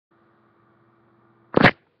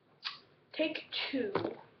Take 2.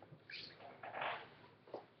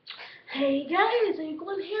 Hey guys,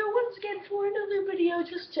 England here once again for another video,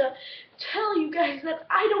 just to tell you guys that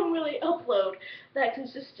I don't really upload that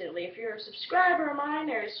consistently. If you're a subscriber of mine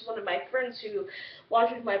or is one of my friends who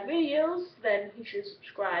watches my videos, then you should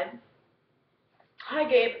subscribe. Hi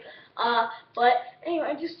Gabe. But anyway,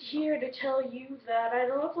 I'm just here to tell you that I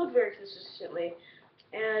don't upload very consistently.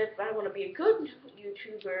 And if I want to be a good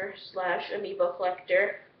YouTuber slash amiibo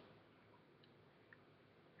collector,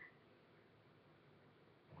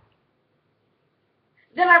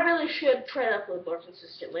 then I really should try to upload more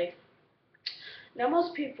consistently. Now,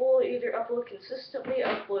 most people either upload consistently,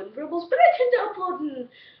 upload in dribbles, but I tend to upload in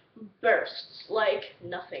bursts, like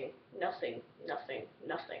nothing.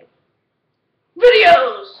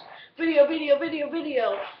 Videos! Video,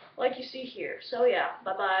 like you see here. So yeah,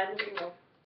 bye-bye.